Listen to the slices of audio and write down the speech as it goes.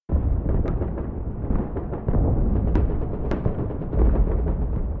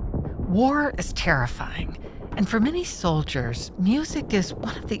War is terrifying, and for many soldiers, music is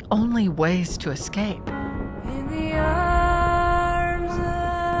one of the only ways to escape. In the arms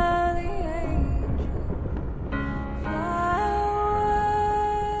of the angel, fly.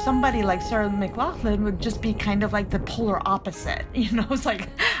 Somebody like Sarah McLachlan would just be kind of like the polar opposite. It's like,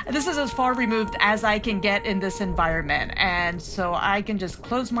 this is as far removed as I can get in this environment. And so I can just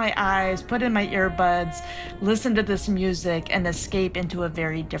close my eyes, put in my earbuds, listen to this music, and escape into a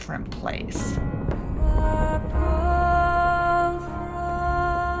very different place.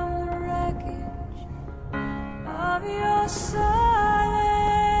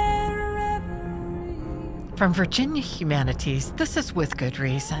 From Virginia Humanities, this is With Good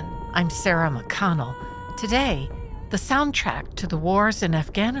Reason. I'm Sarah McConnell. Today, the soundtrack to the wars in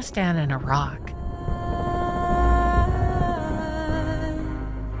Afghanistan and Iraq.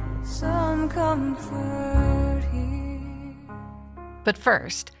 Some comfort here. But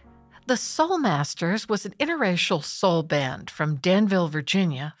first, the Soul Masters was an interracial soul band from Danville,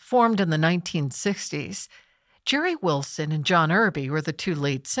 Virginia, formed in the 1960s. Jerry Wilson and John Irby were the two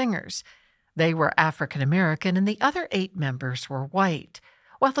lead singers. They were African American, and the other 8 members were white.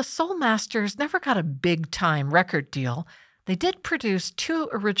 While the Soul Masters never got a big-time record deal, they did produce 2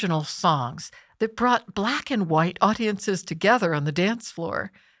 original songs that brought black and white audiences together on the dance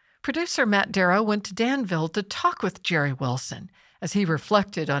floor. Producer Matt Darrow went to Danville to talk with Jerry Wilson as he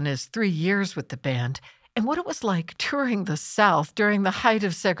reflected on his 3 years with the band and what it was like touring the South during the height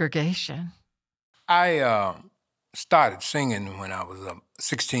of segregation. I started singing when I was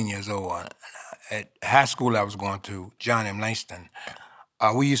 16 years old. At high school I was going to, John M. Langston,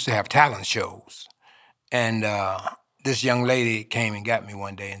 we used to have talent shows. And this young lady came and got me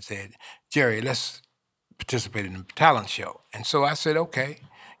one day and said, Jerry, let's participate in the talent show. And so I said, okay,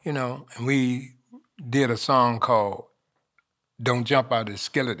 and we did a song called Don't Jump Out of the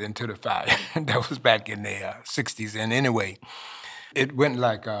Skillet into the Fire. That was back in the 60s. And anyway, it went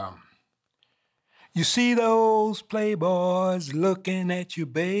like, you see those playboys looking at you,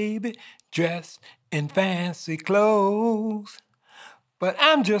 baby, dressed in fancy clothes. But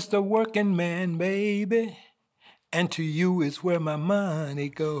I'm just a working man, baby, and to you is where my money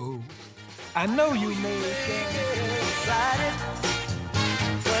goes. I know you may get excited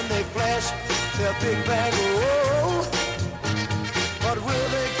when they flash their big bag of gold. But will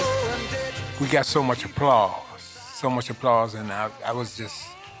they go and get... We got so much applause, and I was just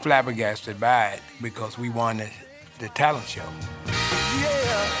flabbergasted by it because we won the talent show.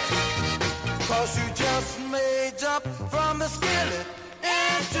 Yeah, 'cause you just may jump from the skillet.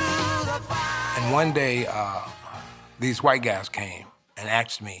 And one day, these white guys came and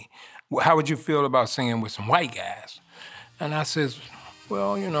asked me, how would you feel about singing with some white guys? And I says,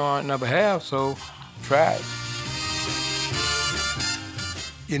 well, I never have, so try it.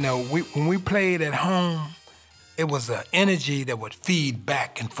 When we played at home, it was an energy that would feed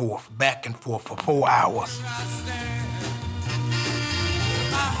back and forth for 4 hours.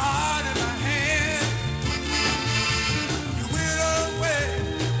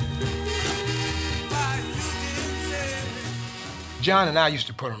 John and I used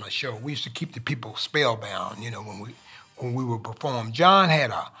to put on a show. We used to keep the people spellbound, when we would perform. John had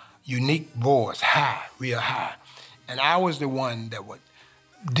a unique voice, high, real high. And I was the one that would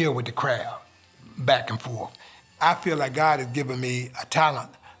deal with the crowd, back and forth. I feel like God has given me a talent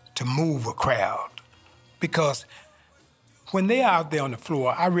to move a crowd. Because when they're out there on the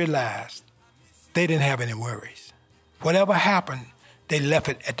floor, I realized they didn't have any worries. Whatever happened, they left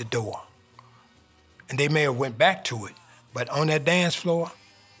it at the door. And they may have went back to it, but on that dance floor,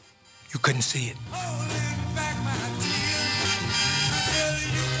 you couldn't see it.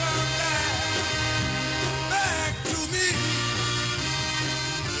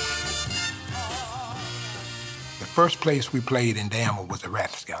 The first place we played in Danville was the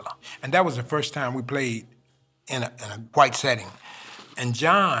Rathskeller. And that was the first time we played in a white setting. And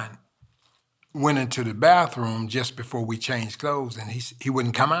John went into the bathroom just before we changed clothes, and he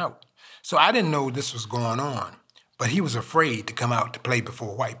wouldn't come out. So I didn't know this was going on. But he was afraid to come out to play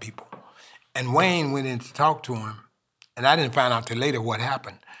before white people. And Wayne went in to talk to him, and I didn't find out till later what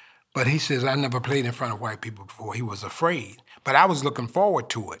happened. But he says, I never played in front of white people before. He was afraid. But I was looking forward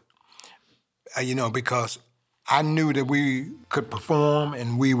to it, because I knew that we could perform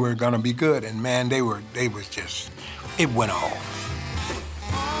and we were gonna be good. And man, it went off.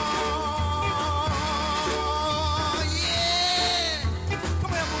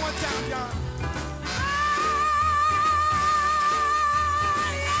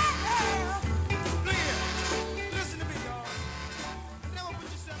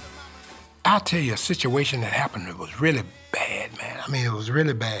 I'll tell you a situation that happened that was really bad, man. It was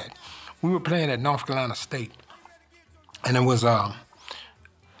really bad. we were playing at North Carolina State, and it was a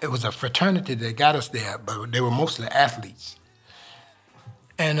fraternity that got us there, but they were mostly athletes.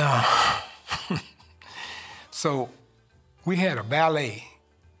 And so we had a valet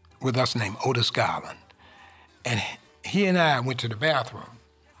with us named Otis Garland, and he and I went to the bathroom,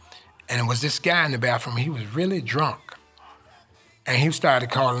 and it was this guy in the bathroom. He was really drunk, and he started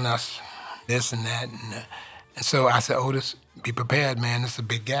calling us this and that, and so I said, Otis, be prepared, man. This is a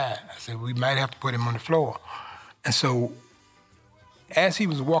big guy. I said, we might have to put him on the floor. And so as he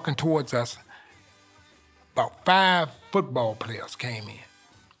was walking towards us, about 5 football players came in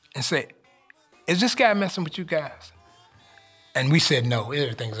and said, is this guy messing with you guys? And we said, no,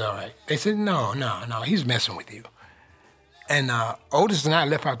 everything's all right. They said, no, he's messing with you. And Otis and I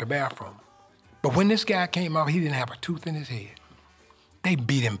left out the bathroom. But when this guy came out, he didn't have a tooth in his head. They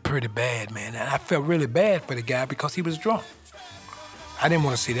beat him pretty bad, man. And I felt really bad for the guy because he was drunk. I didn't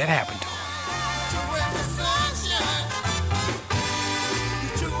want to see that happen to him.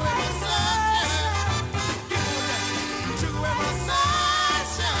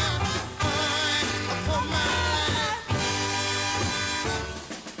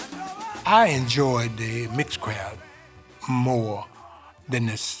 I enjoyed the mixed crowd more than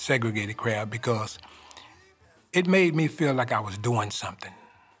the segregated crowd because it made me feel like I was doing something.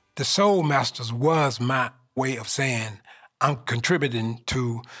 The Soul Masters was my way of saying I'm contributing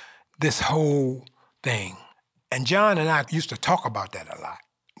to this whole thing. And John and I used to talk about that a lot.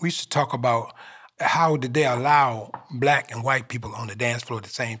 We used to talk about how did they allow black and white people on the dance floor at the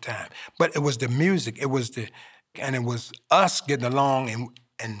same time. But it was the music, it was us getting along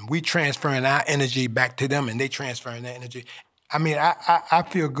and we transferring our energy back to them and they transferring their energy. I mean, I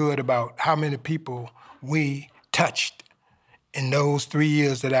feel good about how many people we touched in those 3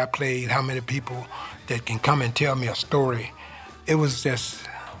 years that I played, how many people that can come and tell me a story. It was just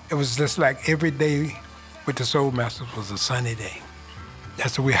like every day with the Soul Masters was a sunny day.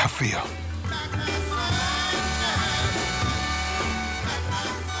 That's the way I feel.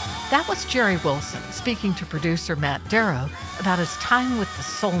 That was Jerry Wilson speaking to producer Matt Darrow about his time with the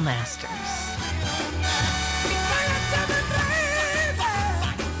Soul Masters.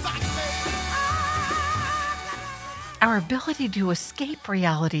 Our ability to escape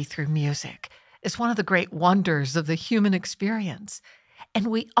reality through music is one of the great wonders of the human experience. And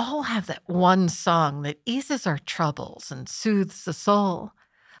we all have that one song that eases our troubles and soothes the soul.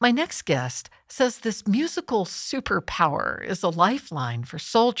 My next guest says this musical superpower is a lifeline for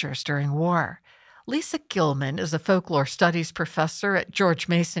soldiers during war. Lisa Gilman is a folklore studies professor at George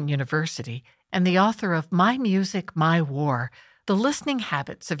Mason University and the author of My Music, My War, The Listening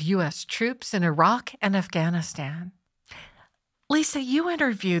Habits of U.S. Troops in Iraq and Afghanistan. Lisa, you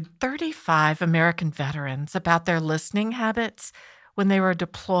interviewed 35 American veterans about their listening habits when they were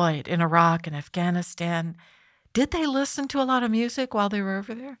deployed in Iraq and Afghanistan. Did they listen to a lot of music while they were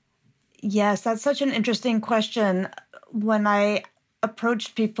over there? Yes, that's such an interesting question. When I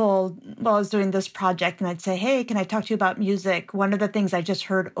approached people while I was doing this project and I'd say, hey, can I talk to you about music? One of the things I just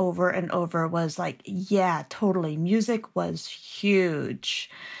heard over and over was like, yeah, totally. Music was huge.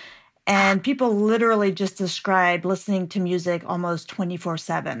 And people literally just described listening to music almost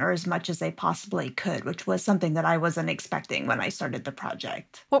 24/7 or as much as they possibly could, which was something that I wasn't expecting when I started the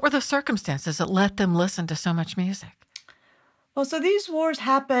project. What were the circumstances that let them listen to so much music? Well, so these wars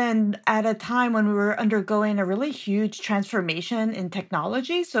happened at a time when we were undergoing a really huge transformation in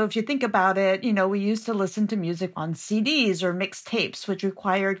technology. So if you think about it, we used to listen to music on CDs or mixed tapes, which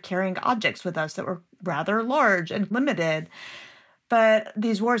required carrying objects with us that were rather large and limited. But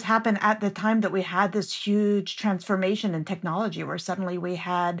these wars happened at the time that we had this huge transformation in technology where suddenly we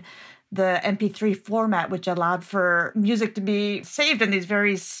had the MP3 format, which allowed for music to be saved in these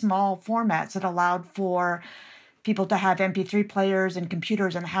very small formats. It allowed for people to have MP3 players and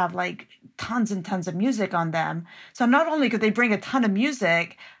computers and have like tons and tons of music on them. So not only could they bring a ton of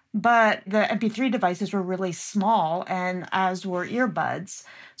music, but the MP3 devices were really small, and as were earbuds.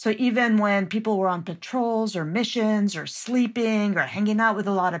 So even when people were on patrols or missions or sleeping or hanging out with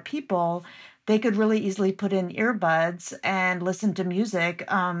a lot of people, they could really easily put in earbuds and listen to music,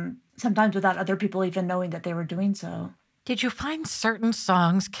 sometimes without other people even knowing that they were doing so. Did you find certain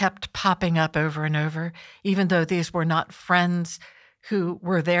songs kept popping up over and over, even though these were not friends who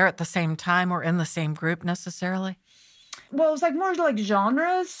were there at the same time or in the same group necessarily? Well, it was more like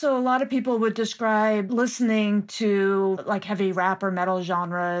genres. So a lot of people would describe listening to like heavy rap or metal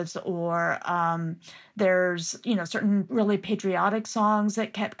genres, or there's, certain really patriotic songs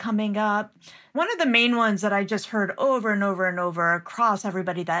that kept coming up. One of the main ones that I just heard over and over and over across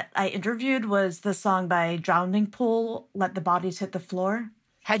everybody that I interviewed was the song by Drowning Pool, Let the Bodies Hit the Floor.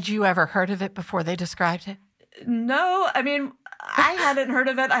 Had you ever heard of it before they described it? No, I mean, I hadn't heard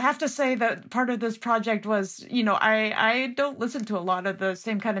of it. I have to say that part of this project was, I don't listen to a lot of the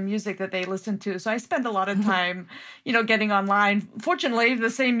same kind of music that they listen to. So I spend a lot of time, getting online. Fortunately, the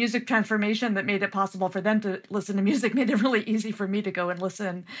same music transformation that made it possible for them to listen to music made it really easy for me to go and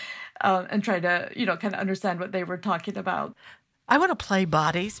listen and try to, kind of understand what they were talking about. I want to play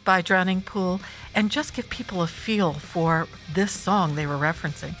Bodies by Drowning Pool and just give people a feel for this song they were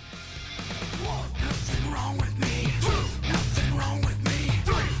referencing. Nothing wrong with me. 2, nothing wrong with me.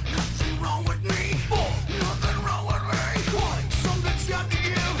 3, nothing wrong with me. 4, nothing wrong with me. 1, something's got to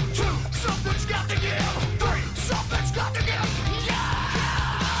give. 2, something's got to give. 3, something's got to give. Yeah!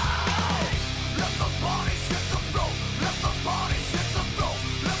 Let the bodies hit the floor. Let the bodies hit the floor.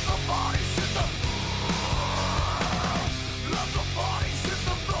 Let the bodies hit the floor. Let the bodies hit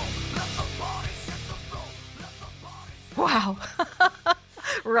the floor. Let the bodies hit the floor. Let the bodies. Wow.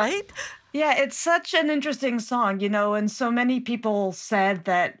 Right? Yeah, it's such an interesting song, and so many people said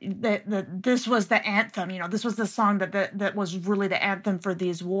that this was the anthem, this was the song that was really the anthem for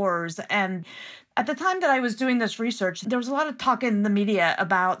these wars. And at the time that I was doing this research, there was a lot of talk in the media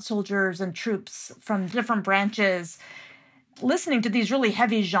about soldiers and troops from different branches listening to these really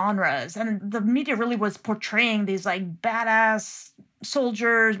heavy genres. And the media really was portraying these like badass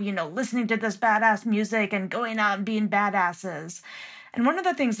soldiers, listening to this badass music and going out and being badasses. And one of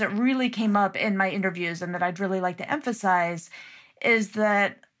the things that really came up in my interviews and that I'd really like to emphasize is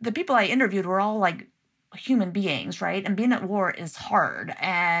that the people I interviewed were all like human beings, right? And being at war is hard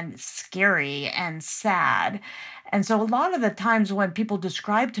and scary and sad. And so a lot of the times when people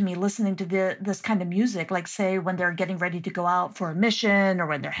describe to me listening to this kind of music, like say when they're getting ready to go out for a mission or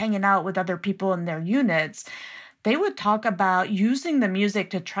when they're hanging out with other people in their units, they would talk about using the music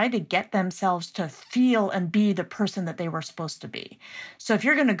to try to get themselves to feel and be the person that they were supposed to be. So if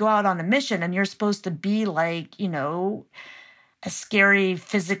you're going to go out on a mission and you're supposed to be like, a scary,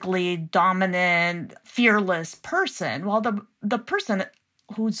 physically dominant, fearless person, well, the person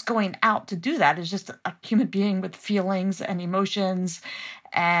who's going out to do that is just a human being with feelings and emotions.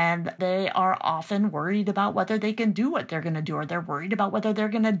 And they are often worried about whether they can do what they're going to do, or they're worried about whether they're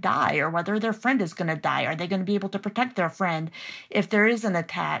going to die, or whether their friend is going to die. Are they going to be able to protect their friend if there is an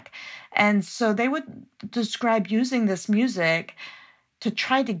attack? And so they would describe using this music to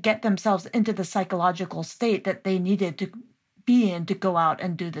try to get themselves into the psychological state that they needed to be in to go out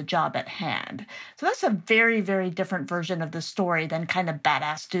and do the job at hand. So that's a very, very different version of the story than kind of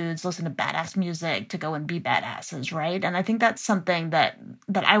badass dudes listen to badass music to go and be badasses, right? And I think that's something that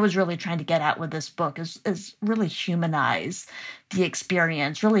I was really trying to get at with this book is really humanize the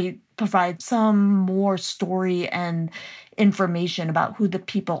experience, really provide some more story and information about who the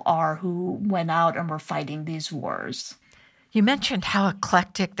people are who went out and were fighting these wars. You mentioned how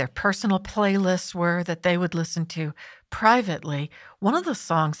eclectic their personal playlists were that they would listen to privately. One of the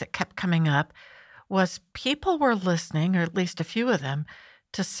songs that kept coming up was people were listening, or at least a few of them,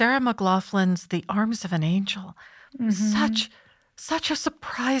 to Sarah McLachlan's The Arms of an Angel. Mm-hmm. Such a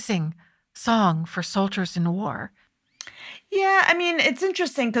surprising song for soldiers in war. Yeah, I mean, it's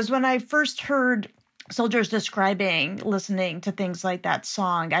interesting because when I first heard soldiers describing listening to things like that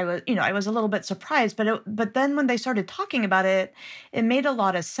song, I was a little bit surprised, but then when they started talking about it, it made a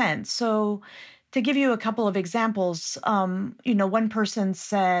lot of sense. So to give you a couple of examples, one person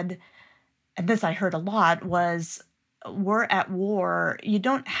said, and this I heard a lot, was, we're at war, you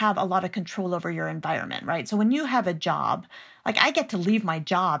don't have a lot of control over your environment, right? So when you have a job, like I get to leave my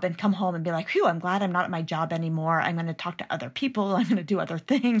job and come home and be like, phew, I'm glad I'm not at my job anymore. I'm going to talk to other people. I'm going to do other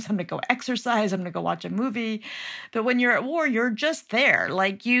things. I'm going to go exercise. I'm going to go watch a movie. But when you're at war, you're just there.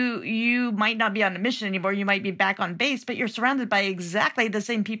 Like you might not be on a mission anymore. You might be back on base, but you're surrounded by exactly the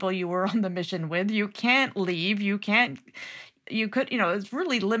same people you were on the mission with. You can't leave. It's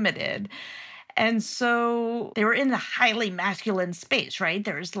really limited. And so they were in a highly masculine space, right?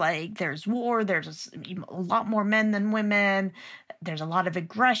 There's war, there's a lot more men than women, there's a lot of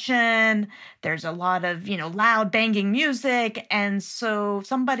aggression, there's a lot of, loud banging music. And so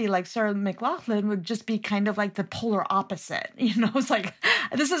somebody like Sarah McLachlan would just be kind of like the polar opposite. It's like,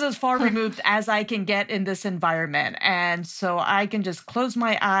 this is as far removed as I can get in this environment. And so I can just close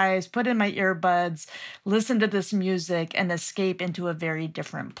my eyes, put in my earbuds, listen to this music, and escape into a very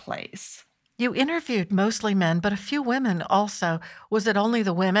different place. You interviewed mostly men, but a few women also. Was it only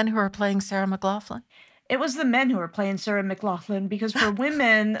the women who were playing Sarah McLachlan? It was the men who were playing Sarah McLachlan, because for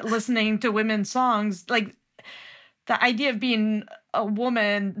women listening to women's songs, like the idea of being a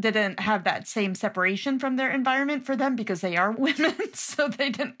woman didn't have that same separation from their environment for them because they are women. So they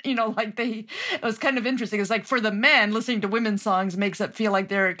didn't, it was kind of interesting. It's like for the men, listening to women's songs makes it feel like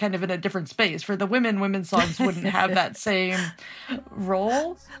they're kind of in a different space. For the women, women's songs wouldn't have that same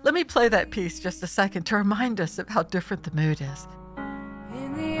role. Let me play that piece just a second to remind us of how different the mood is.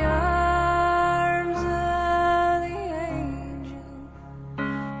 In the arms of the angel,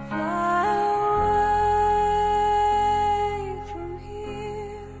 fly away from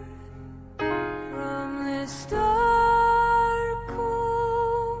here, from this dark,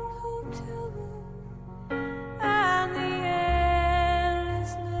 cold hotel room, and the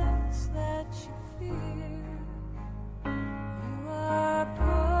endlessness that you fear. You are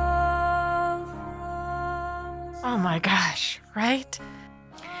pulled from Oh my gosh, right?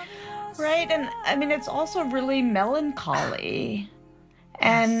 Right. And I mean, it's also really melancholy.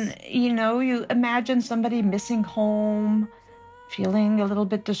 And, you imagine somebody missing home, feeling a little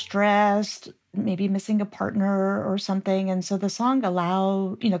bit distressed, maybe missing a partner or something. And so the song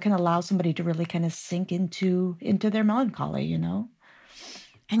can allow somebody to really kind of sink into their melancholy,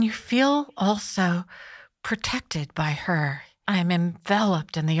 And you feel also protected by her. I'm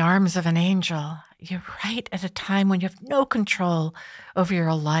enveloped in the arms of an angel. You write at a time when you have no control over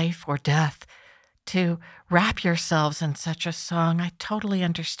your life or death. To wrap yourselves in such a song, I totally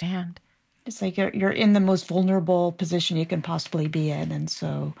understand. It's like you're in the most vulnerable position you can possibly be in.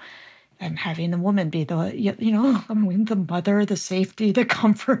 And having the woman be the mother, the safety, the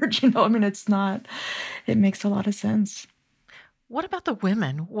comfort, it makes a lot of sense. What about the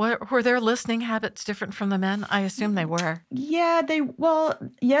women? Were their listening habits different from the men? I assume they were. Yeah,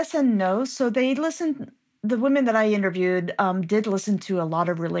 yes and no. So the women that I interviewed did listen to a lot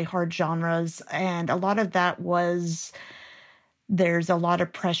of really hard genres. And a lot of that there's a lot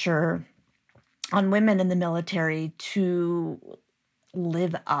of pressure on women in the military to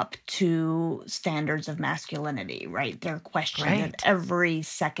live up to standards of masculinity, right? They're questioned at every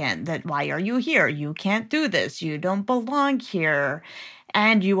second that, why are you here? You can't do this. You don't belong here.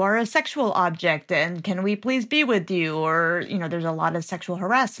 And you are a sexual object. And can we please be with you? Or, there's a lot of sexual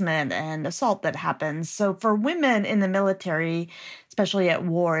harassment and assault that happens. So for women in the military, especially at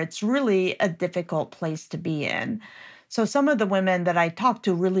war, it's really a difficult place to be in. So some of the women that I talked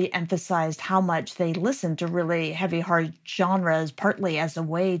to really emphasized how much they listened to really heavy, hard genres, partly as a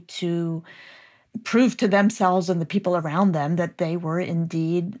way to prove to themselves and the people around them that they were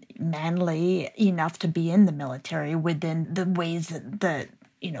indeed manly enough to be in the military within the ways that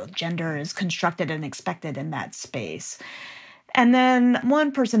gender is constructed and expected in that space. And then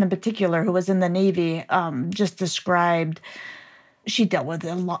one person in particular who was in the Navy just described she dealt with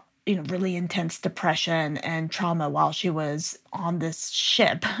a lot, really intense depression and trauma while she was on this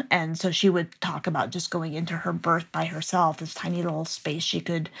ship. And so she would talk about just going into her berth by herself, this tiny little space she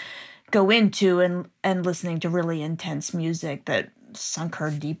could go into and listening to really intense music that sunk her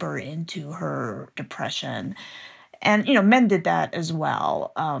deeper into her depression. And, men did that as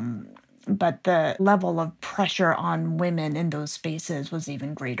well. But the level of pressure on women in those spaces was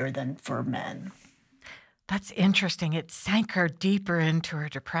even greater than for men. That's interesting. It sank her deeper into her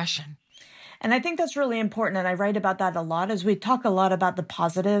depression. And I think that's really important, and I write about that a lot, as we talk a lot about the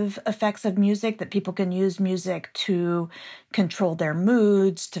positive effects of music, that people can use music to control their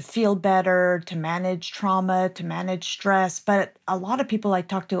moods, to feel better, to manage trauma, to manage stress. But a lot of people I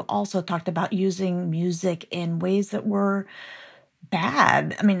talked to also talked about using music in ways that were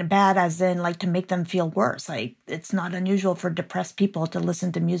bad. I mean, bad as in like to make them feel worse. Like it's not unusual for depressed people to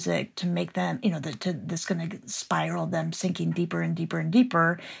listen to music to make them, this going to spiral them sinking deeper and deeper and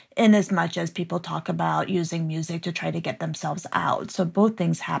deeper, in as much as people talk about using music to try to get themselves out. So both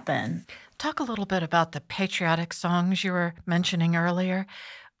things happen. Talk a little bit about the patriotic songs you were mentioning earlier.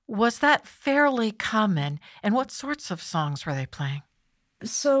 Was that fairly common? And what sorts of songs were they playing?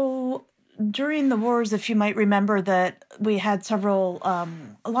 So during the wars, if you might remember, that we had a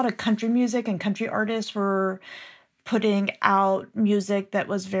lot of country music, and country artists were putting out music that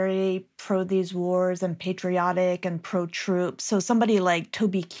was very pro these wars and patriotic and pro troops. So somebody like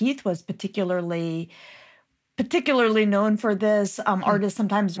Toby Keith was particularly known for this. Artists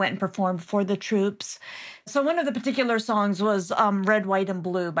sometimes went and performed for the troops. So one of the particular songs was Red, White, and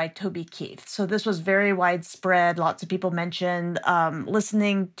Blue by Toby Keith. So this was very widespread. Lots of people mentioned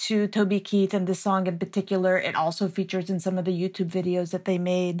listening to Toby Keith and this song in particular. It also features in some of the YouTube videos that they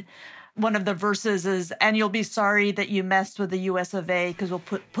made. One of the verses is, "And you'll be sorry that you messed with the US of A, because we'll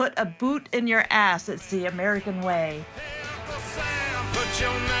put a boot in your ass. It's the American way." Uncle Sam put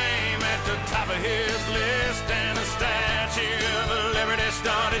your name at the top of his list, and the Statue of Liberty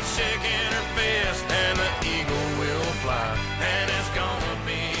started shaking her fist, and the eagle will fly, and his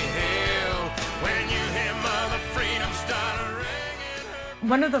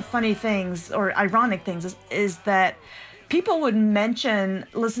One of the funny things or ironic things is that people would mention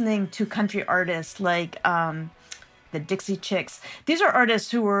listening to country artists like the Dixie Chicks. These are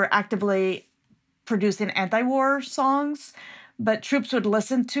artists who were actively producing anti-war songs, but troops would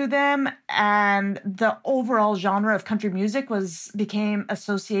listen to them, and the overall genre of country music became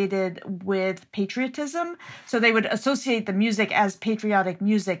associated with patriotism. So they would associate the music as patriotic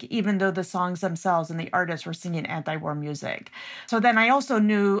music, even though the songs themselves and the artists were singing anti-war music. So then I also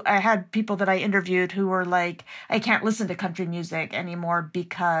knew I had people that I interviewed who were like, I can't listen to country music anymore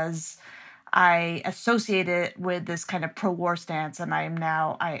because I associate it with this kind of pro-war stance, and I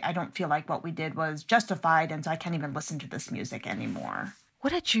don't feel like what we did was justified, and so I can't even listen to this music anymore.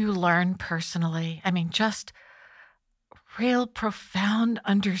 What did you learn personally? I mean, just real profound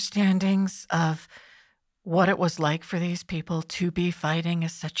understandings of what it was like for these people to be fighting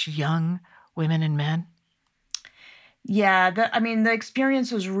as such young women and men? Yeah, the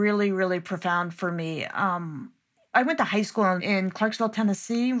experience was really, really profound for me. I went to high school in Clarksville,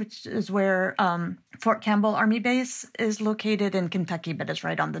 Tennessee, which is where Fort Campbell Army Base is located in Kentucky, but it's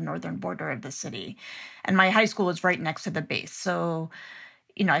right on the northern border of the city. And my high school was right next to the base. So,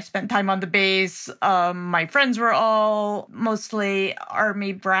 I spent time on the base. My friends were all mostly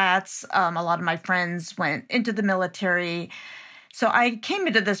Army brats. A lot of my friends went into the military. So I came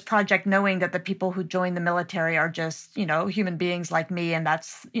into this project knowing that the people who join the military are just, human beings like me. And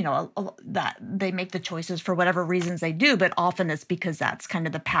that's, that they make the choices for whatever reasons they do. But often it's because that's kind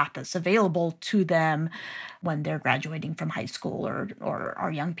of the path that's available to them when they're graduating from high school or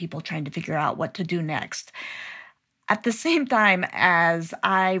are young people trying to figure out what to do next. At the same time as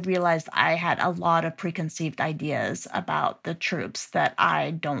I realized I had a lot of preconceived ideas about the troops that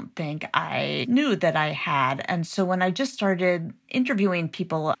I don't think I knew that I had. And so when I just started interviewing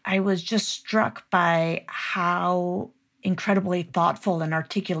people, I was just struck by how incredibly thoughtful and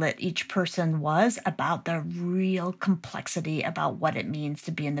articulate each person was about the real complexity about what it means to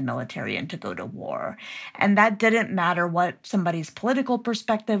be in the military and to go to war. And that didn't matter what somebody's political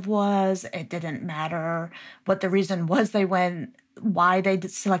perspective was. It didn't matter what the reason was they went, why they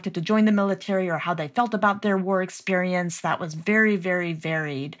selected to join the military, or how they felt about their war experience. That was very, very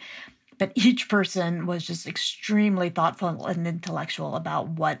varied. But each person was just extremely thoughtful and intellectual about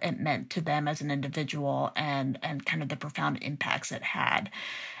what it meant to them as an individual and kind of the profound impacts it had.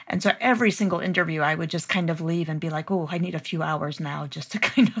 And so every single interview, I would just kind of leave and be like, oh, I need a few hours now just to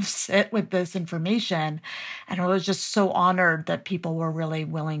kind of sit with this information. And I was just so honored that people were really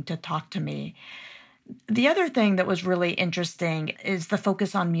willing to talk to me. The other thing that was really interesting is the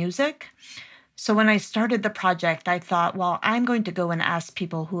focus on music. So when I started the project, I thought, well, I'm going to go and ask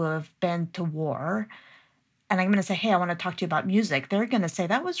people who have been to war, and I'm going to say, hey, I want to talk to you about music. They're going to say,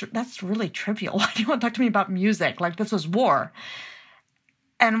 that's really trivial. Why do you want to talk to me about music? Like, this was war.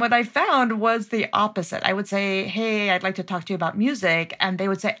 And what I found was the opposite. I would say, hey, I'd like to talk to you about music. And they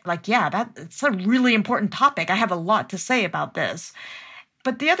would say, like, yeah, that's a really important topic. I have a lot to say about this.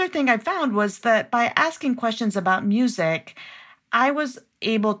 But the other thing I found was that by asking questions about music, I was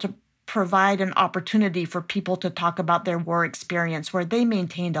able to provide an opportunity for people to talk about their war experience where they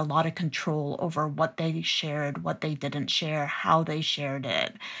maintained a lot of control over what they shared, what they didn't share, how they shared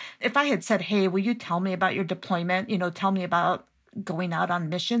it. If I had said, hey, will you tell me about your deployment? Tell me about going out on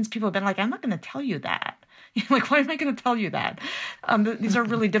missions. People have been like, I'm not going to tell you that. Like, why am I going to tell you that? These are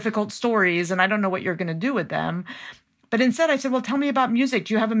really difficult stories and I don't know what you're going to do with them. But instead I said, well, tell me about music.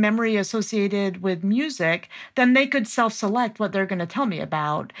 Do you have a memory associated with music? Then they could self-select what they're going to tell me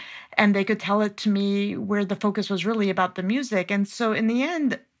about. And they could tell it to me where the focus was really about the music. And so in the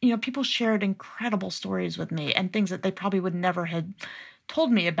end, people shared incredible stories with me and things that they probably would never have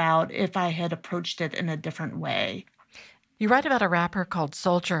told me about if I had approached it in a different way. You write about a rapper called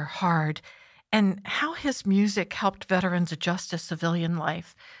Soldier Hard and how his music helped veterans adjust to civilian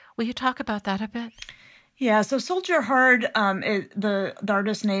life. Will you talk about that a bit? Yeah, so Soldier Hard, the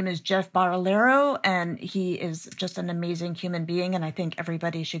artist's name is Jeff Barolero, and he is just an amazing human being, and I think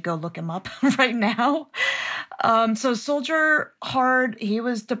everybody should go look him up right now. So Soldier Hard, he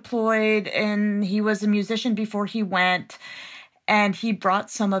was deployed, and he was a musician before he went, and he brought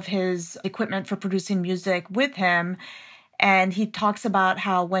some of his equipment for producing music with him, and he talks about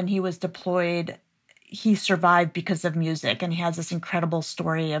how when he was deployed, he survived because of music, and he has this incredible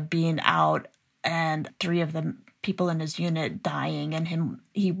story of being out and 3 of the people in his unit dying, and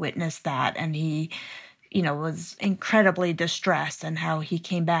he witnessed that, and he was incredibly distressed, and how he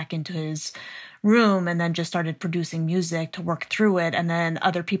came back into his room and then just started producing music to work through it. And then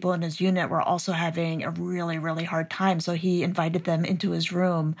other people in his unit were also having a really, really hard time. So he invited them into his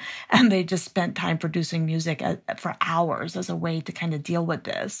room, and they just spent time producing music for hours as a way to kind of deal with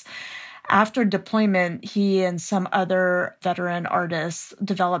this. After deployment, he and some other veteran artists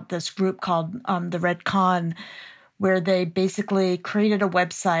developed this group called the Red Con, where they basically created a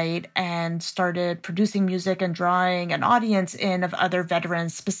website and started producing music and drawing an audience in of other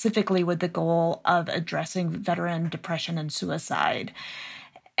veterans, specifically with the goal of addressing veteran depression and suicide.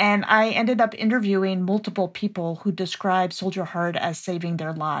 And I ended up interviewing multiple people who described Soldier Heart as saving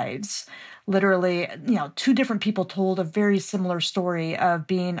their lives. Literally, 2 different people told a very similar story of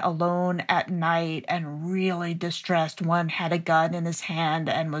being alone at night and really distressed. One had a gun in his hand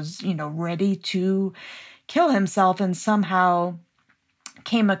and was, ready to kill himself, and somehow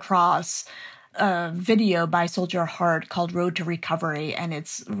came across a video by Soldier Heart called Road to Recovery. And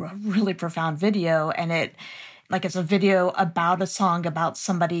it's a really profound video. And it's a video about a song about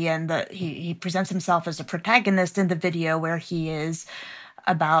somebody, and he presents himself as a protagonist in the video, where he is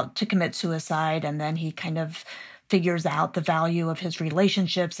about to commit suicide, and then he kind of figures out the value of his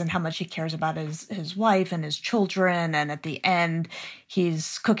relationships and how much he cares about his wife and his children. And at the end,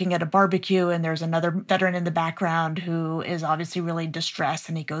 he's cooking at a barbecue, and there's another veteran in the background who is obviously really distressed,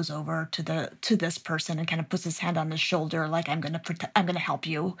 and he goes over to this person and kind of puts his hand on his shoulder, like, I'm going to help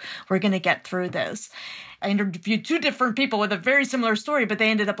you. We're going to get through this. I interviewed 2 different people with a very similar story, but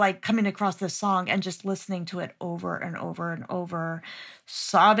they ended up coming across this song and just listening to it over and over and over,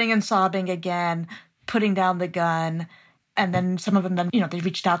 sobbing and sobbing again, putting down the gun. And then some of them they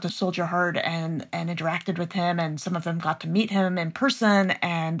reached out to Soldier Heart and interacted with him, and some of them got to meet him in person,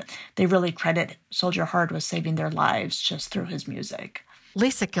 and they really credit Soldier Heart with saving their lives just through his music.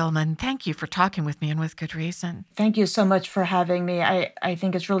 Lisa Gilman, thank you for talking with me, and with good reason. Thank you so much for having me. I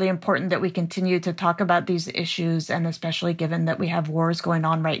think it's really important that we continue to talk about these issues, and especially given that we have wars going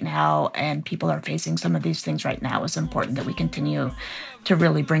on right now and people are facing some of these things right now, it's important that we continue to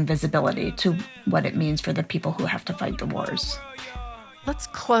really bring visibility to what it means for the people who have to fight the wars. Let's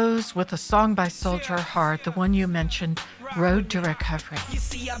close with a song by Soldier Heart, the one you mentioned, Road to Recovery. You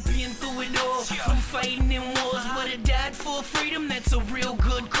see, I've been through it all, from fighting in wars, but I died for freedom, that's a real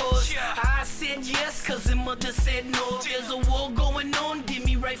good cause. I said yes, cause the mother said no. There's a war going on, give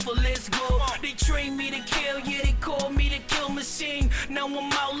me rifle, let's go. They trained me to kill, yeah, they called me the kill machine. Now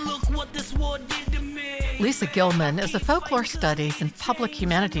I'm out, look what this war did to me. Lisa Gilman is a folklore studies and public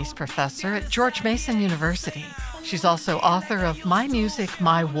humanities professor at George Mason University. She's also author of My Music,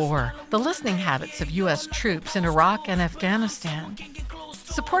 My War, The Listening Habits of U.S. Troops in Iraq and Afghanistan.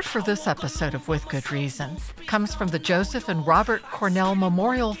 Support for this episode of With Good Reason comes from the Joseph and Robert Cornell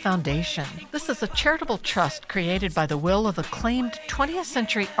Memorial Foundation. This is a charitable trust created by the will of acclaimed 20th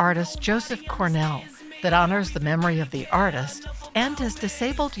century artist Joseph Cornell that honors the memory of the artist and his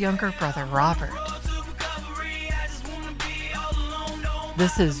disabled younger brother Robert.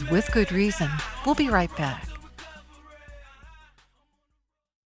 This is With Good Reason. We'll be right back.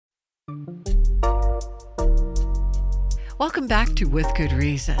 Welcome back to With Good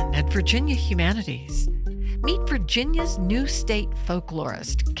Reason at Virginia Humanities. Meet Virginia's new state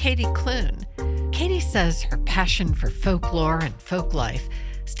folklorist, Katie Clune. Katie says her passion for folklore and folk life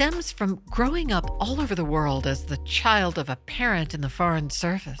stems from growing up all over the world as the child of a parent in the Foreign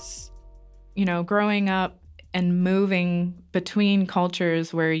Service. Growing up and moving between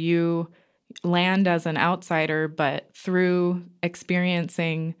cultures where you land as an outsider, but through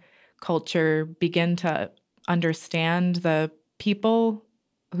experiencing culture, begin to understand the people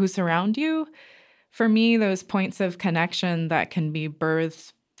who surround you. For me, those points of connection that can be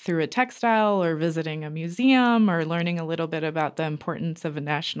birthed through a textile or visiting a museum or learning a little bit about the importance of a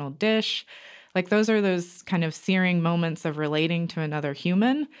national dish, those are those kind of searing moments of relating to another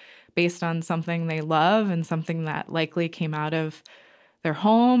human based on something they love and something that likely came out of their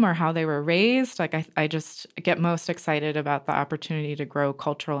home or how they were raised. I just get most excited about the opportunity to grow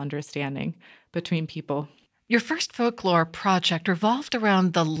cultural understanding between people. Your first folklore project revolved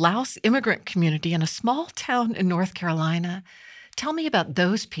around the Laos immigrant community in a small town in North Carolina. Tell me about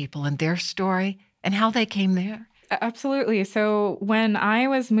those people and their story and how they came there. Absolutely. So when I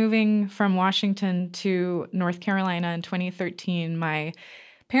was moving from Washington to North Carolina in 2013, my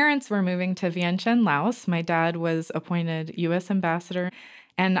parents were moving to Vientiane, Laos. My dad was appointed U.S. ambassador.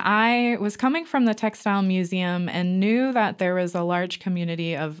 And I was coming from the Textile Museum and knew that there was a large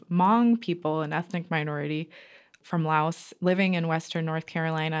community of Hmong people, an ethnic minority from Laos, living in Western North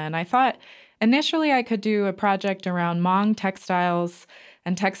Carolina. And I thought initially I could do a project around Hmong textiles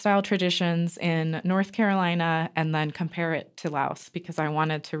and textile traditions in North Carolina and then compare it to Laos because I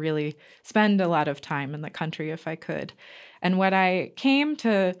wanted to really spend a lot of time in the country if I could. And what I came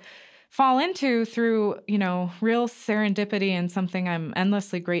to fall into through, real serendipity and something I'm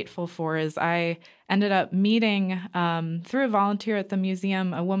endlessly grateful for is I ended up meeting, through a volunteer at the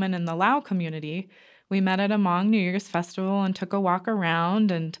museum, a woman in the Lao community. We met at a Hmong New Year's festival and took a walk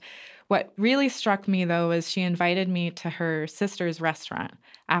around. And what really struck me, though, is she invited me to her sister's restaurant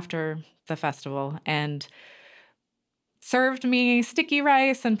after the festival and served me sticky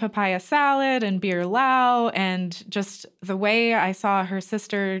rice and papaya salad and beer lao. And just the way I saw her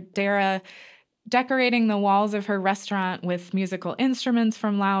sister, Dara, decorating the walls of her restaurant with musical instruments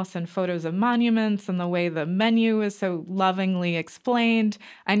from Laos and photos of monuments, and the way the menu was so lovingly explained,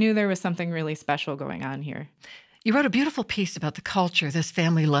 I knew there was something really special going on here. You wrote a beautiful piece about the culture this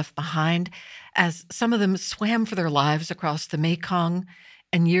family left behind as some of them swam for their lives across the Mekong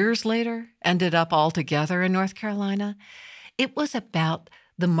and years later ended up all together in North Carolina. It was about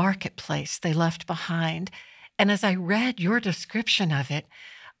the marketplace they left behind. And as I read your description of it,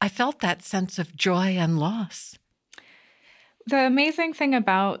 I felt that sense of joy and loss. The amazing thing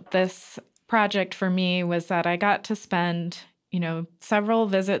about this project for me was that I got to spend several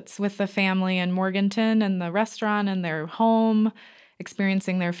visits with the family in Morganton and the restaurant and their home,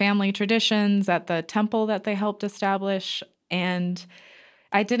 experiencing their family traditions at the temple that they helped establish. And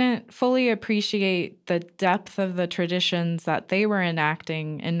I didn't fully appreciate the depth of the traditions that they were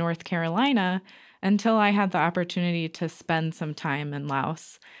enacting in North Carolina until I had the opportunity to spend some time in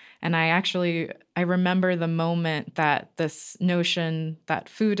Laos. And I remember the moment that this notion that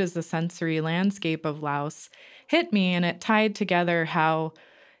food is the sensory landscape of Laos hit me, and it tied together how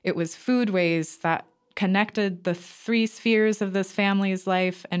it was foodways that connected the three spheres of this family's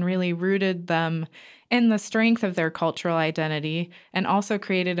life and really rooted them in the strength of their cultural identity, and also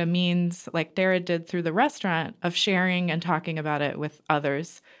created a means, like Dara did through the restaurant, of sharing and talking about it with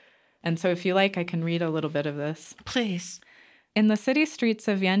others. And so if you like, I can read a little bit of this. Please. In the city streets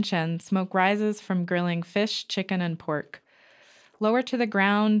of Vientiane, smoke rises from grilling fish, chicken, and pork. Lower to the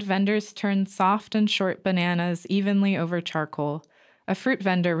ground, vendors turn soft and short bananas evenly over charcoal. A fruit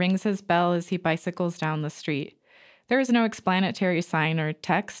vendor rings his bell as he bicycles down the street. There is no explanatory sign or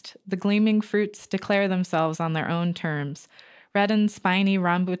text. The gleaming fruits declare themselves on their own terms. Red and spiny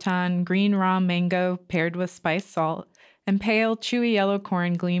rambutan, green raw mango paired with spiced salt, and pale, chewy yellow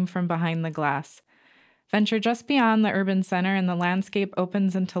corn gleam from behind the glass. Venture just beyond the urban center and the landscape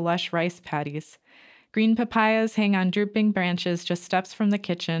opens into lush rice paddies. Green papayas hang on drooping branches just steps from the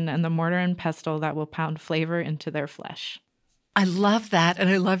kitchen and the mortar and pestle that will pound flavor into their flesh. I love that, and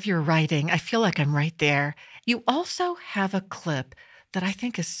I love your writing. I feel like I'm right there. You also have a clip that I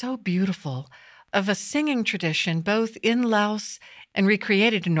think is so beautiful of a singing tradition both in Laos and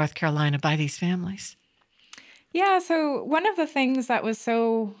recreated in North Carolina by these families. Yeah, so one of the things that was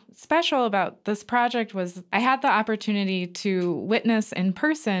so special about this project was I had the opportunity to witness in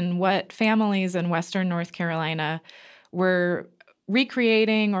person what families in Western North Carolina were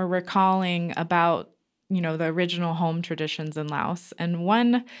recreating or recalling about, the original home traditions in Laos. And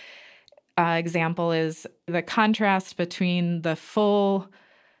one example is the contrast between the full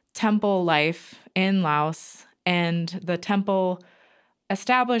temple life in Laos and the temple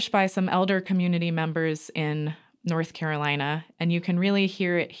established by some elder community members in North Carolina. And you can really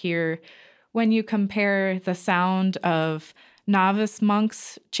hear it here when you compare the sound of novice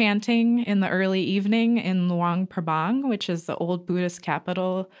monks chanting in the early evening in Luang Prabang, which is the old Buddhist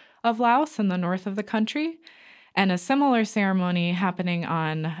capital of Laos in the north of the country, and a similar ceremony happening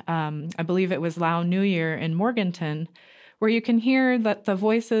on, I believe it was Lao New Year in Morganton, where you can hear that the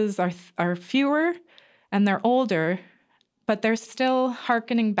voices are fewer and they're older, but they're still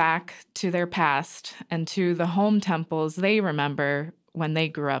hearkening back to their past and to the home temples they remember when they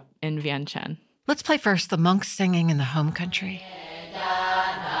grew up in Vientiane. Let's play first the monks singing in the home country.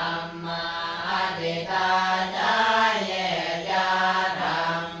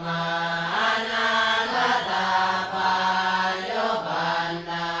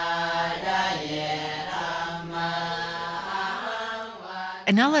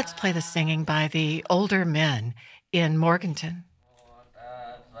 And now let's play the singing by the older men in Morganton.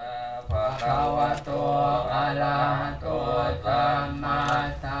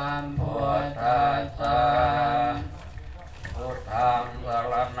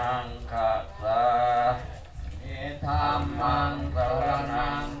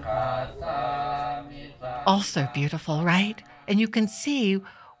 Also beautiful, right? And you can see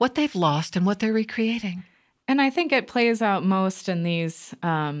what they've lost and what they're recreating. And I think it plays out most in these,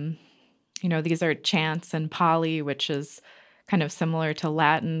 these are chants in Pali, which is kind of similar to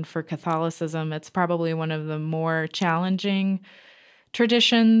Latin for Catholicism. It's probably one of the more challenging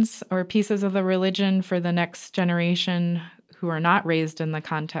traditions or pieces of the religion for the next generation who are not raised in the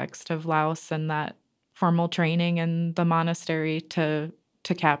context of Laos and that formal training in the monastery to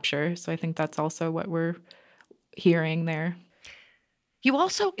capture. So I think that's also what we're hearing there. You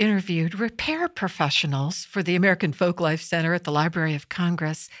also interviewed repair professionals for the American Folklife Center at the Library of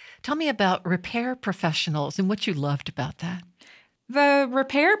Congress. Tell me about repair professionals and what you loved about that. The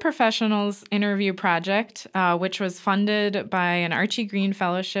Repair Professionals Interview Project, which was funded by an Archie Green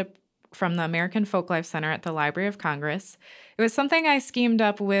Fellowship from the American Folklife Center at the Library of Congress. It was something I schemed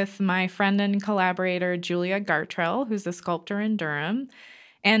up with my friend and collaborator, Julia Gartrell, who's a sculptor in Durham.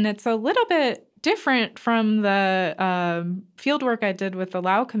 And it's a little bit different from the fieldwork I did with the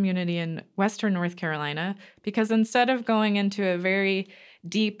Lao community in Western North Carolina, because instead of going into a very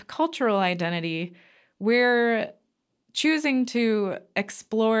deep cultural identity, we're choosing to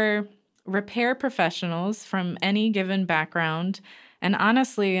explore repair professionals from any given background and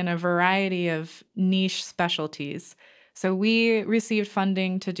honestly in a variety of niche specialties. So we received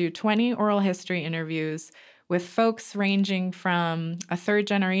funding to do 20 oral history interviews with folks ranging from a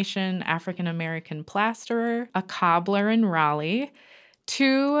third-generation African-American plasterer, a cobbler in Raleigh,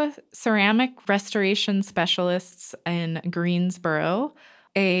 to ceramic restoration specialists in Greensboro,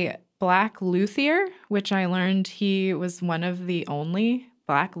 a Black luthier, which I learned he was one of the only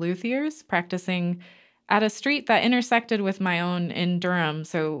Black luthiers practicing at a street that intersected with my own in Durham.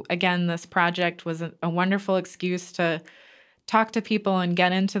 So again, this project was a wonderful excuse to talk to people and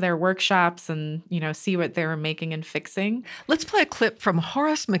get into their workshops and, see what they were making and fixing. Let's play a clip from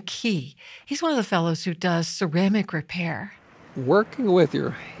Horace McKee. He's one of the fellows who does ceramic repair. Working with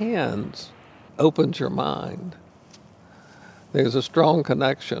your hands opens your mind. There's a strong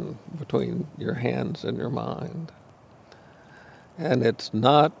connection between your hands and your mind. And it's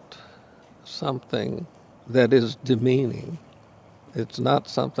not something that is demeaning. It's not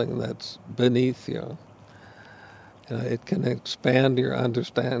something that's beneath you. It can expand your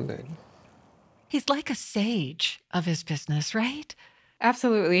understanding. He's like a sage of his business, right?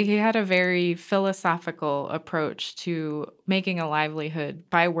 Absolutely. He had a very philosophical approach to making a livelihood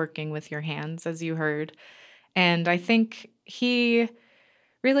by working with your hands, as you heard. And I think he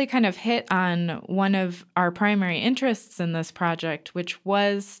really kind of hit on one of our primary interests in this project, which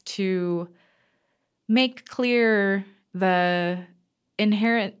was to make clear the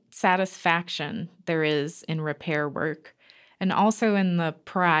inherent satisfaction there is in repair work, and also in the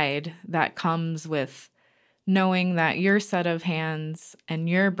pride that comes with knowing that your set of hands and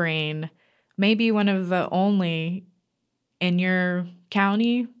your brain may be one of the only in your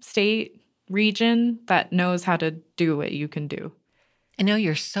county, state, region that knows how to do what you can do. I know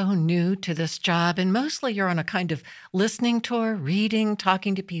you're so new to this job, and mostly you're on a kind of listening tour, reading,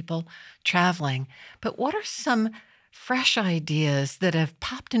 talking to people, traveling. But what are some fresh ideas that have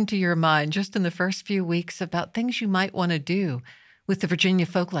popped into your mind just in the first few weeks about things you might want to do with the Virginia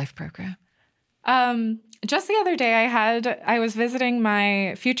Folklife program? Just the other day, I was visiting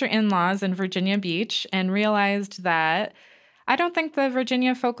my future in-laws in Virginia Beach and realized that I don't think the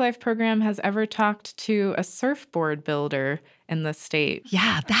Virginia Folklife program has ever talked to a surfboard builder in the state.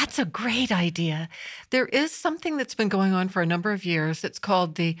 Yeah, that's a great idea. There is something that's been going on for a number of years. It's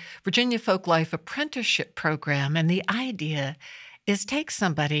called the Virginia Folklife Apprenticeship Program. And the idea is take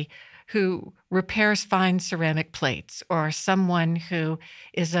somebody who repairs fine ceramic plates or someone who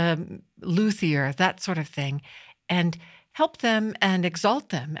is a luthier, that sort of thing, and help them and exalt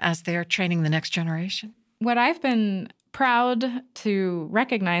them as they're training the next generation. What I've been proud to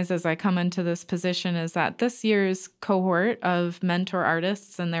recognize as I come into this position is that this year's cohort of mentor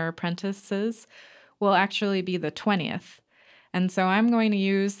artists and their apprentices will actually be the 20th. And so I'm going to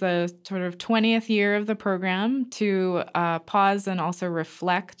use the sort of 20th year of the program to pause and also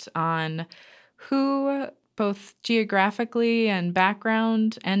reflect on who, both geographically and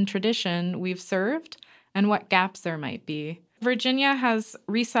background and tradition, we've served and what gaps there might be. Virginia has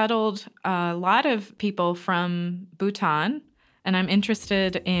resettled a lot of people from Bhutan, and I'm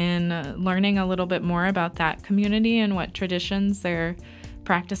interested in learning a little bit more about that community and what traditions they're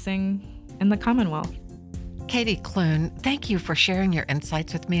practicing in the Commonwealth. Katie Clune, thank you for sharing your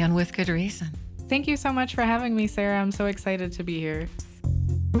insights with me on With Good Reason. Thank you so much for having me, Sarah. I'm so excited to be here.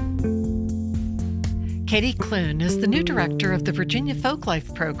 Katie Clune is the new director of the Virginia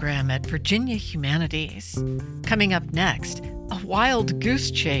Folklife program at Virginia Humanities. Coming up next, a wild goose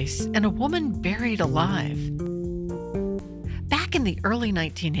chase and a woman buried alive. Back in the early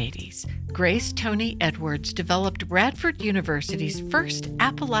 1980s, Grace Tony Edwards developed Radford University's first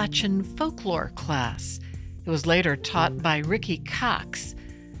Appalachian folklore class. It was later taught by Ricky Cox.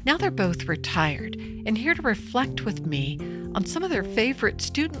 Now they're both retired and here to reflect with me on some of their favorite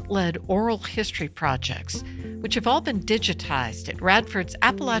student-led oral history projects, which have all been digitized at Radford's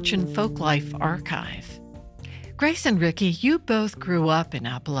Appalachian Folklife Archive. Grace and Ricky, you both grew up in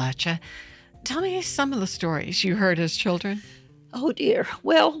Appalachia. Tell me some of the stories you heard as children. Oh dear.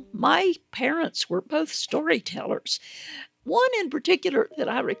 Well, my parents were both storytellers. One in particular that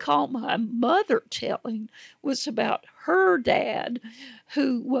I recall my mother telling was about her dad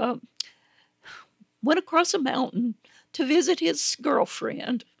who went across a mountain to visit his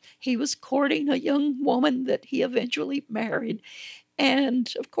girlfriend. He was courting a young woman that he eventually married.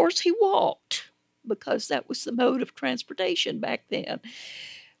 And of course, he walked because that was the mode of transportation back then.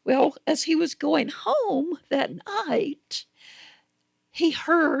 Well, as he was going home that night, he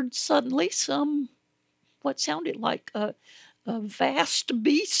heard suddenly what sounded like a vast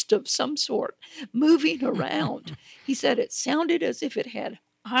beast of some sort moving around. He said it sounded as if it had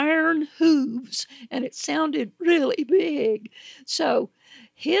iron hooves, and it sounded really big. So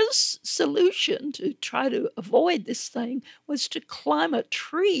his solution to try to avoid this thing was to climb a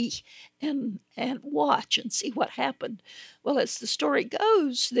tree and watch and see what happened. Well, as the story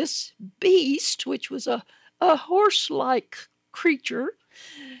goes, this beast, which was a horse-like creature,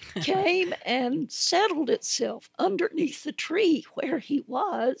 came and settled itself underneath the tree where he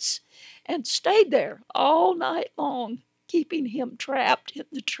was and stayed there all night long, keeping him trapped in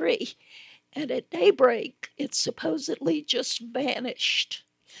the tree. And at daybreak, it supposedly just vanished.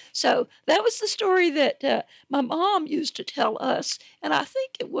 So that was the story that my mom used to tell us, and I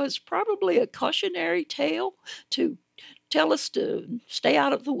think it was probably a cautionary tale to tell us to stay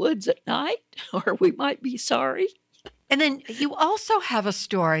out of the woods at night, or we might be sorry. And then you also have a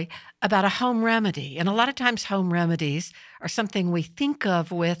story about a home remedy. And a lot of times home remedies are something we think of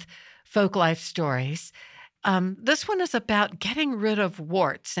with folk life stories. This one is about getting rid of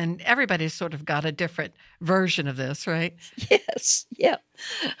warts, and everybody's sort of got a different version of this, right? Yes, yeah.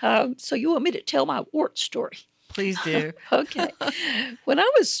 So you want me to tell my wart story? Please do. Okay. When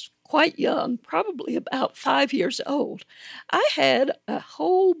I was quite young, probably about 5 years old, I had a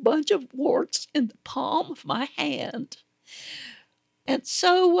whole bunch of warts in the palm of my hand. And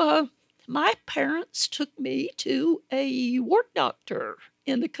so my parents took me to a wart doctor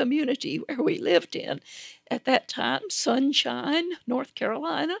in the community where we lived in. At that time, Sunshine, North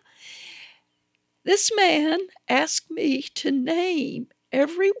Carolina. This man asked me to name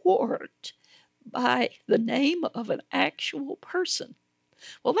every wart by the name of an actual person.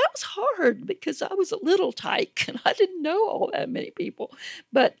 Well, that was hard because I was a little tyke and I didn't know all that many people.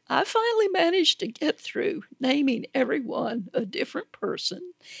 But I finally managed to get through naming everyone a different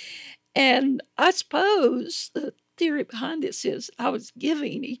person. And I suppose the theory behind this is I was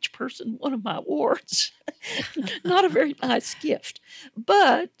giving each person one of my warts. Not a very nice gift.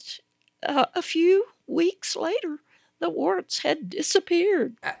 But a few weeks later, the warts had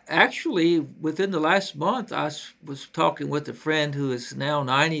disappeared. Actually, within the last month, I was talking with a friend who is now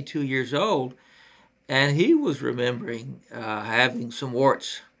 92 years old, and he was remembering having some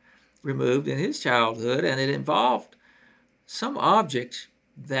warts removed in his childhood, and it involved some object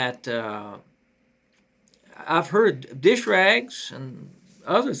that I've heard, dish rags and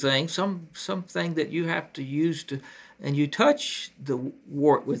other things, something that you have to use to, and you touch the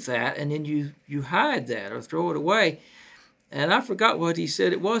wart with that, and then you hide that or throw it away. And I forgot what he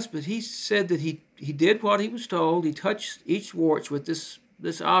said it was, but he said that he did what he was told. He touched each wart with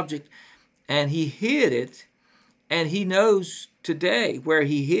this object, and he hid it, and he knows today where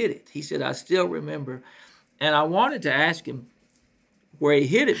he hid it. He said, I still remember. And I wanted to ask him where he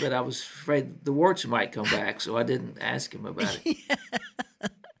hid it, but I was afraid the warts might come back, so I didn't ask him about it.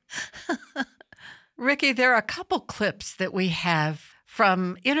 Ricky, there are a couple clips that we have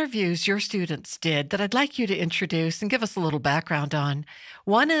from interviews your students did that I'd like you to introduce and give us a little background on.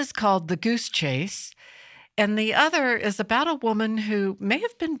 One is called The Goose Chase, and the other is about a woman who may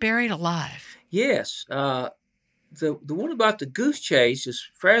have been buried alive. Yes. The one about the Goose Chase is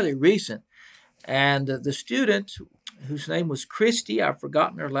fairly recent, and the student, whose name was Christy, I've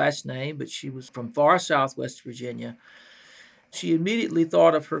forgotten her last name, but she was from far south West Virginia. She immediately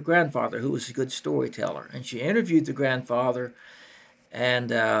thought of her grandfather, who was a good storyteller, and she interviewed the grandfather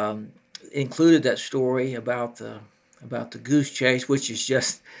and included that story about the goose chase, which is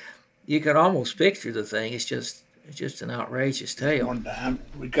just, you can almost picture the thing. It's just an outrageous tale. One time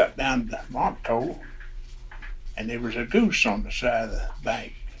we got down to Monto, and there was a goose on the side of the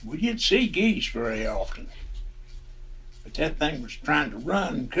bank. We didn't see geese very often, but that thing was trying to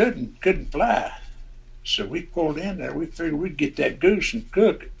run and couldn't fly. So we pulled in there. We figured we'd get that goose and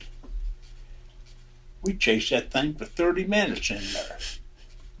cook it. We chased that thing for 30 minutes in there.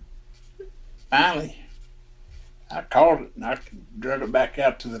 Finally, I caught it and I drug it back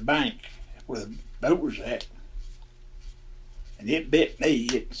out to the bank where the boat was at. And it bit me.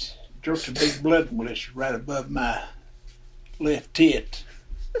 It jerked a big blood blister right above my left tit.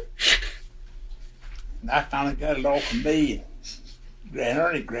 And I finally got it off of me, and Grand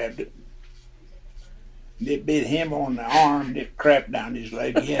Ernie grabbed it. And it bit him on the arm, and it crapped down his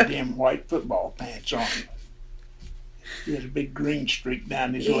leg. He had them white football pants on. He had a big green streak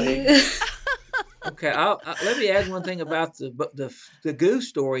down his leg. Okay, let me add one thing about the goose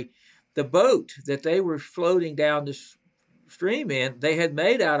story. The boat that they were floating down this stream in, they had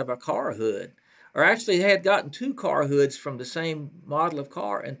made out of a car hood, or actually they had gotten two car hoods from the same model of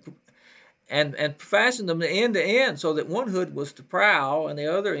car and fastened them end to end so that one hood was the prow and the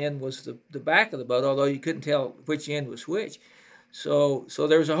other end was the back of the boat, although you couldn't tell which end was which. So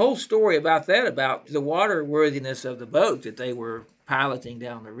there's a whole story about that, about the waterworthiness of the boat that they were piloting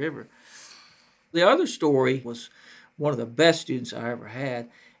down the river. The other story was one of the best students I ever had,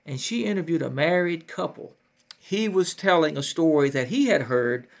 and she interviewed a married couple. He was telling a story that he had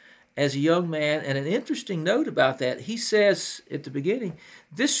heard as a young man, and an interesting note about that, he says at the beginning,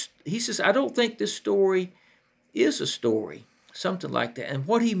 he says, I don't think this story is a story, something like that. And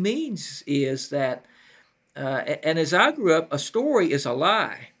what he means is that, and as I grew up, a story is a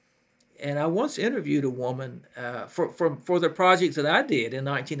lie. And I once interviewed a woman for the project that I did in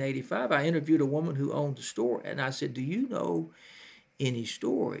 1985. I interviewed a woman who owned a store, and I said, do you know any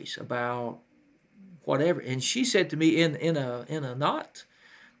stories about whatever? And she said to me in a not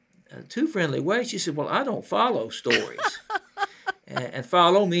too friendly way, she said, well, I don't follow stories. And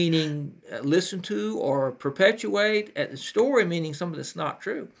follow meaning listen to or perpetuate, story meaning something that's not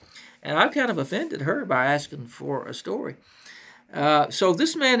true. And I kind of offended her by asking for a story. So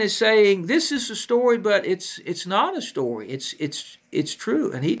this man is saying this is a story, but it's not a story. It's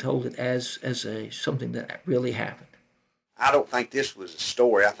true, and he told it as something that really happened. I don't think this was a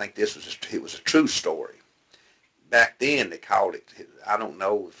story. I think it was a true story. Back then they called it, I don't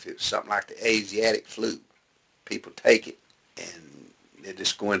know if it was something like the Asiatic flu. People take it and they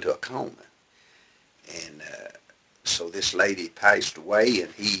just go into a coma. And so this lady passed away,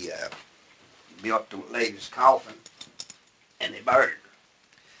 and he milked the lady's coffin, and they buried her.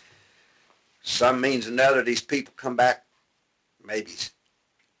 Some means another, these people come back maybe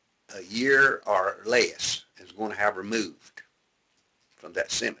a year or less is going to have removed from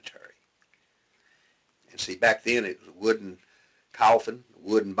that cemetery. And see, back then it was a wooden coffin, a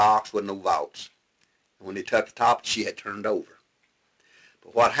wooden box, wasn't no vaults. And when they took the top, she had turned over.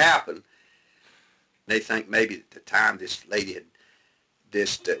 But what happened, they think maybe at the time this lady had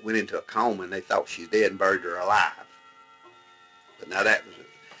just went into a coma and they thought she was dead and buried her alive. But now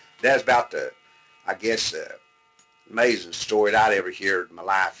that's about the, I guess, amazing story that I'd ever heard in my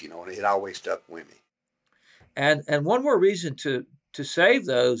life, and it always stuck with me. And one more reason to save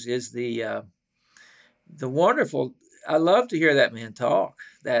those is the wonderful. I love to hear that man talk.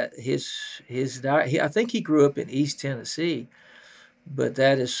 That I think he grew up in East Tennessee, but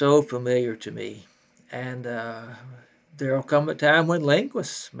that is so familiar to me. And there'll come a time when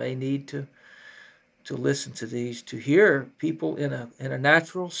linguists may need to listen to these, to hear people in a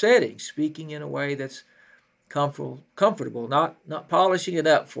natural setting speaking in a way that's comfortable, not polishing it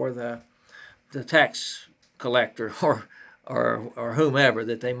up for the tax collector or whomever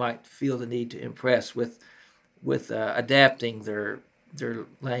that they might feel the need to impress with adapting their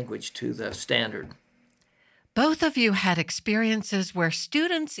language to the standard. Both of you had experiences where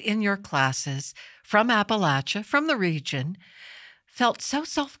students in your classes from Appalachia, from the region, felt so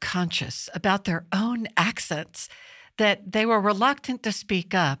self-conscious about their own accents that they were reluctant to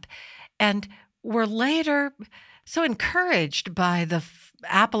speak up and were later so encouraged by the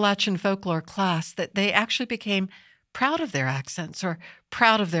Appalachian folklore class that they actually became proud of their accents or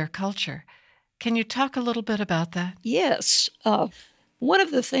proud of their culture. Can you talk a little bit about that? Yes. One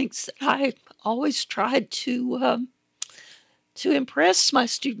of the things that I always tried to impress my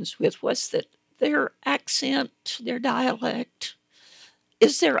students with was that their accent, their dialect,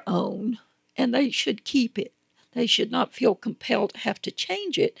 is their own, and they should keep it. They should not feel compelled to have to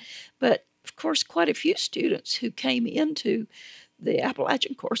change it. But, of course, quite a few students who came into the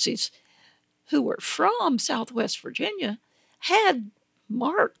Appalachian courses who were from Southwest Virginia had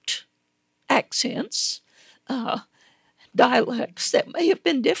marked accents, dialects that may have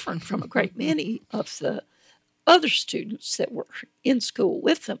been different from a great many of the other students that were in school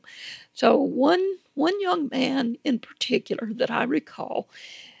with them. So one young man in particular that I recall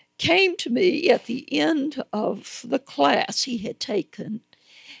came to me at the end of the class he had taken,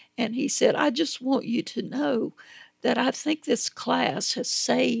 And he said, I just want you to know that I think this class has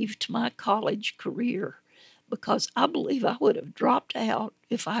saved my college career, because I believe I would have dropped out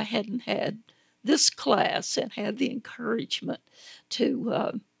if I hadn't had this class and had the encouragement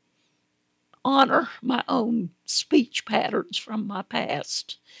to honor my own speech patterns from my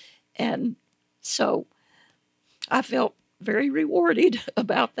past. And so I felt very rewarded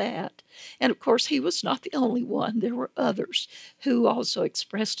about that. And of course, he was not the only one. There were others who also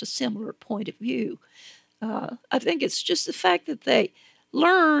expressed a similar point of view. I think it's just the fact that they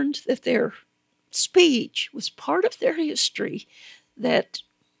learned that their speech was part of their history that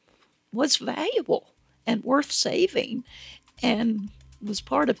was valuable and worth saving and was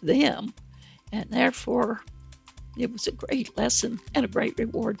part of them. And therefore, it was a great lesson and a great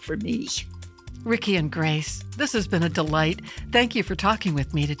reward for me. Ricky and Grace, this has been a delight. Thank you for talking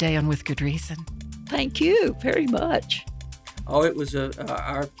with me today on With Good Reason. Thank you very much. Oh, it was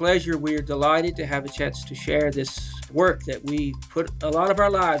our pleasure. We are delighted to have a chance to share this work that we put a lot of our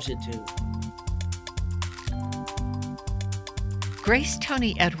lives into. Grace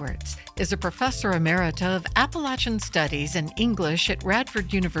Tony Edwards is a professor emerita of Appalachian Studies and English at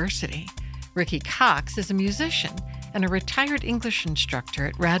Radford University. Ricky Cox is a musician and a retired English instructor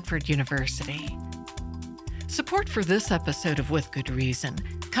at Radford University. Support for this episode of With Good Reason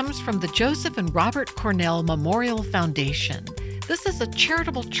comes from the Joseph and Robert Cornell Memorial Foundation. This is a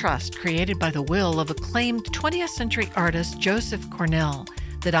charitable trust created by the will of acclaimed 20th century artist Joseph Cornell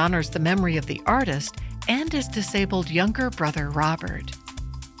that honors the memory of the artist and his disabled younger brother Robert.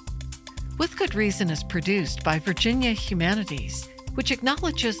 With Good Reason is produced by Virginia Humanities, which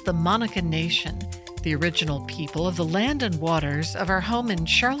acknowledges the Monacan Nation, the original people of the land and waters of our home in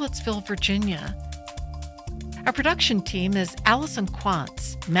Charlottesville, Virginia. Our production team is Allison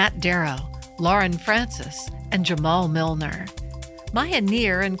Quantz, Matt Darrow, Lauren Francis, and Jamal Milner. Maya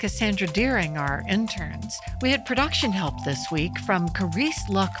Neer and Cassandra Deering are our interns. We had production help this week from Carice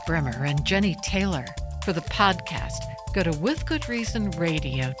Luck-Brimmer and Jenny Taylor. For the podcast, go to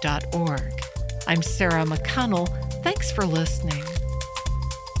withgoodreasonradio.org. I'm Sarah McConnell. Thanks for listening.